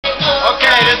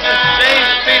This is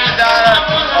James Madonna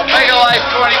of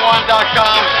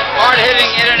MegaLife21.com,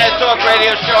 hard-hitting internet talk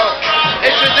radio show,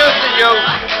 introducing you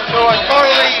to a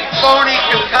totally phony,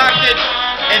 concocted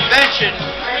invention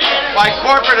by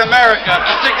corporate America,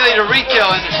 particularly the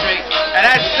retail industry, and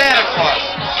that's Santa Claus.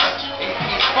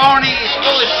 He's phony, he's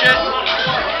full of shit.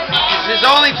 His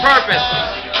only purpose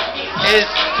is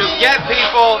to get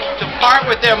people to part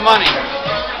with their money,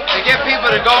 to get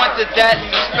people to go into debt,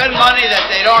 to spend money that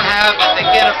they don't have, that they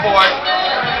can't afford,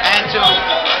 and to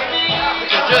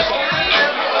just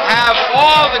have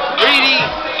all the greedy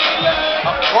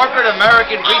corporate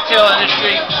American retail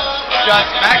industry just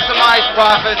maximize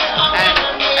profits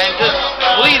and just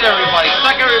bleed everybody,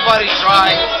 suck everybody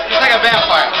dry, just like a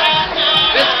vampire.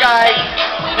 This guy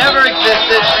never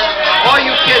existed. All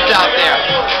you kids out there,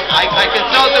 I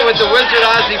consulted with the Wizard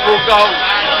Ozzie Bucco,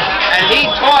 and he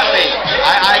taught me.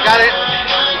 I got it.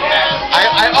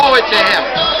 I owe it to him.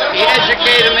 He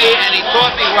educated me and he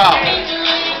taught me well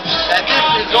that this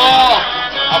is all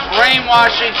a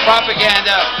brainwashing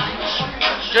propaganda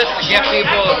just to get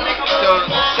people to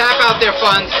tap out their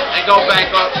funds and go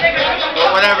bankrupt or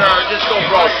whatever, or just go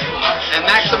broke and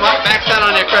max out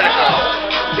on their credit card.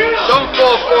 Don't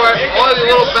fall for it. All you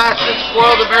little bastards,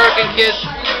 spoiled American kids.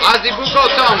 Ozzie Bucco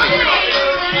told me,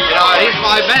 you know, he's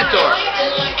my mentor.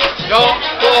 Don't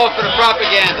fall for the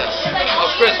propaganda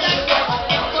of Christmas.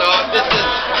 So this is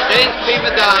James P.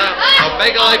 Madonna of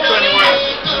MegaLife21,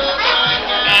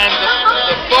 and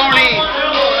the phony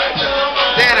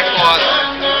Santa Claus,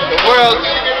 the world's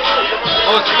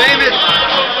most famous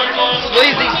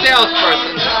sleazy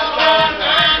salesperson,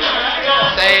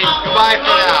 saying goodbye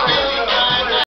for now.